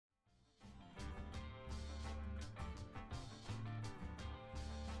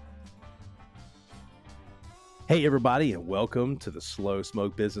Hey, everybody, and welcome to the Slow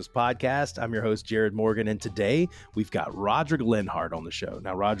Smoke Business Podcast. I'm your host, Jarrod Morgan, and today we've got Rodric Lenhart on the show.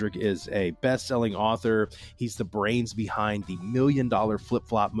 Now, Rodric is a best-selling author. He's the brains behind the $1 Million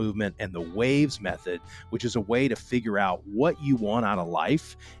Flip-Flop movement and the Waves method, which is a way to figure out what you want out of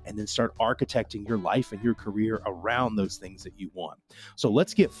life and then start architecting your life and your career around those things that you want. So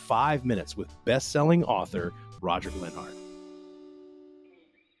let's get 5 minutes with best-selling author Rodric Lenhart.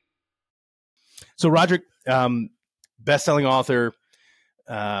 So Rodric, best-selling author,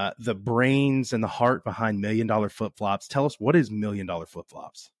 the brains and the heart behind $1 Million Flip-Flops. Tell us, what is $1 Million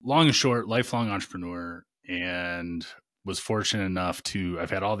Flip-Flops? Long and short, lifelong entrepreneur, and was fortunate enough to, I've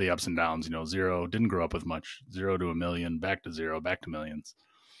had all the ups and downs, zero, didn't grow up with much, 0 to $1 million, back to 0, back to millions.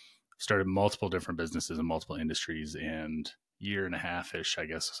 Started multiple different businesses in multiple industries, and year and a half-ish, I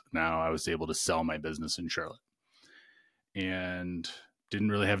guess, now I was able to sell my business in Charlotte. And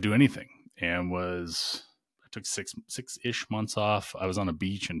didn't really have to do anything. And I took six-ish months off. I was on a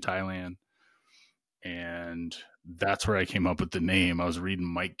beach in Thailand, and that's where I came up with the name. I was reading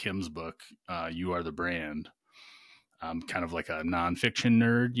Mike Kim's book, You Are the Brand. I'm kind of like a nonfiction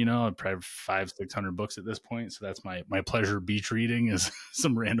nerd, I've probably 500-600 books at this point. So that's my pleasure beach reading is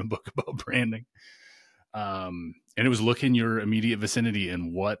some random book about branding. And it was look in your immediate vicinity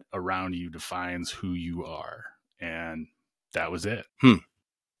and what around you defines who you are. And that was it.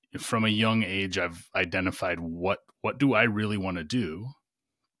 From a young age, I've identified what do I really want to do?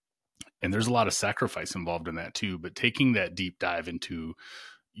 And there's a lot of sacrifice involved in that too, but taking that deep dive into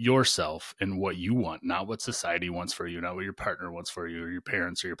yourself and what you want, not what society wants for you, not what your partner wants for you or your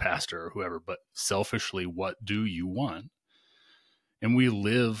parents or your pastor or whoever, but selfishly, what do you want? And we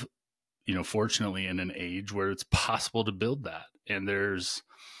live, fortunately in an age where it's possible to build that. And there's,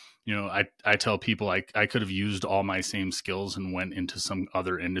 I tell people I could have used all my same skills and went into some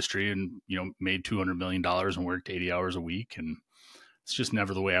other industry and, made $200 million and worked 80 hours a week. And it's just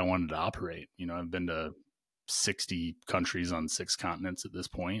never the way I wanted to operate. I've been to 60 countries on 6 continents at this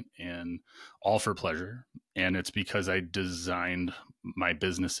point, and all for pleasure. And it's because I designed my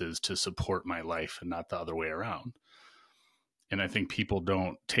businesses to support my life and not the other way around. And I think people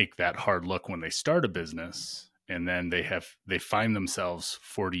don't take that hard look when they start a business. And then they find themselves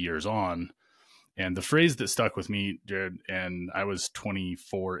 40 years on. And the phrase that stuck with me, Jarrod, and I was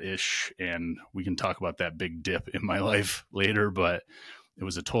 24-ish, and we can talk about that big dip in my life later, but it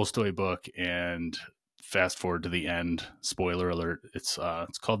was a Tolstoy book, and fast forward to the end, spoiler alert, it's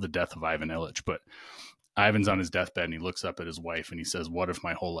called The Death of Ivan Illich, but Ivan's on his deathbed and he looks up at his wife and he says, "What if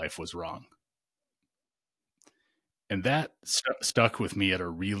my whole life was wrong?" And that stuck with me at a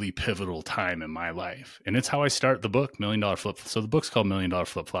really pivotal time in my life. And it's how I start the book, $1 Million Flip. So the book's called $1 Million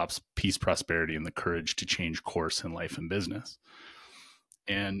Flip-Flops, Peace, Prosperity, and the Courage to Change Course in Life and Business.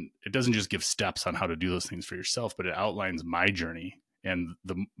 And it doesn't just give steps on how to do those things for yourself, but it outlines my journey and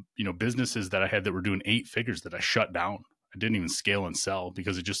the, businesses that I had that were doing 8 figures that I shut down. I didn't even scale and sell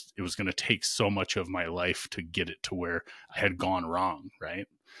because it was going to take so much of my life to get it to where I had gone wrong, right?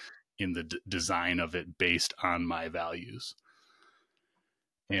 In the design of it based on my values,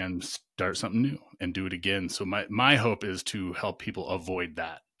 and start something new and do it again. So my hope is to help people avoid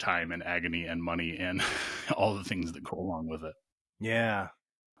that time and agony and money and all the things that go along with it. Yeah.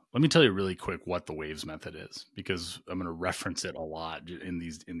 Let me tell you really quick what the Waves method is, because I'm going to reference it a lot in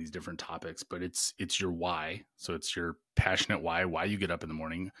these different topics, but it's your why. So it's your passionate why you get up in the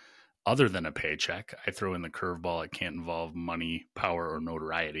morning. Other than a paycheck, I throw in the curveball. It can't involve money, power, or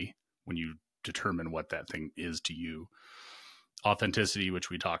notoriety when you determine what that thing is to you. Authenticity,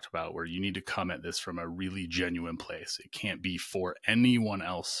 which we talked about, where you need to come at this from a really genuine place. It can't be for anyone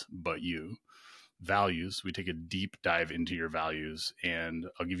else but you. Values, we take a deep dive into your values. And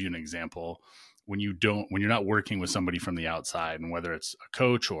I'll give you an example. When you're not working with somebody from the outside, and whether it's a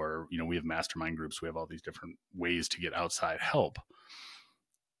coach or, we have mastermind groups, we have all these different ways to get outside help.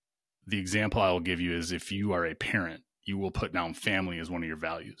 The example I will give you is if you are a parent, you will put down family as one of your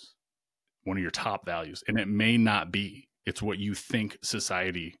values, one of your top values. And it may not be. It's what you think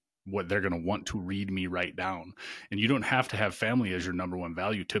society, what they're going to want to read me write down. And you don't have to have family as your number one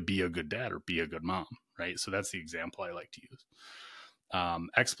value to be a good dad or be a good mom, right? So that's the example I like to use.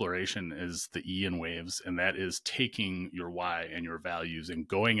 Exploration is the E in Waves, and that is taking your why and your values and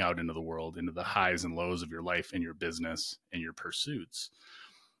going out into the world, into the highs and lows of your life and your business and your pursuits,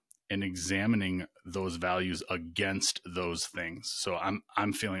 and examining those values against those things. So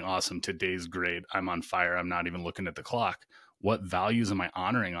I'm feeling awesome. Today's great. I'm on fire. I'm not even looking at the clock. What values am I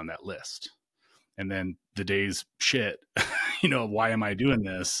honoring on that list? And then the day's shit, why am I doing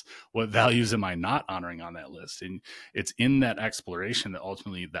this? What values am I not honoring on that list? And it's in that exploration that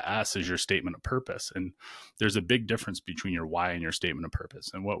ultimately the S is your statement of purpose. And there's a big difference between your why and your statement of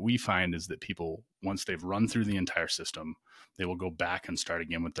purpose. And what we find is that people, once they've run through the entire system, they will go back and start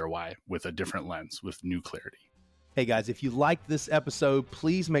again with their why, with a different lens, with new clarity. Hey guys, if you liked this episode,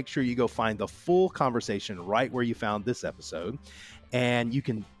 please make sure you go find the full conversation right where you found this episode. And you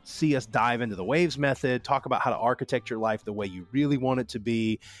can see us dive into the waves method, talk about how to architect your life the way you really want it to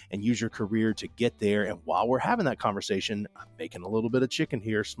be, and use your career to get there. And while we're having that conversation, I'm making a little bit of chicken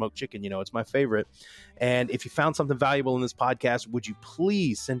here, smoked chicken, it's my favorite. And if you found something valuable in this podcast, would you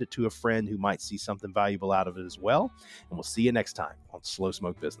please send it to a friend who might see something valuable out of it as well? And we'll see you next time on Slow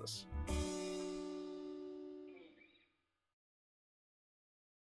Smoke Business.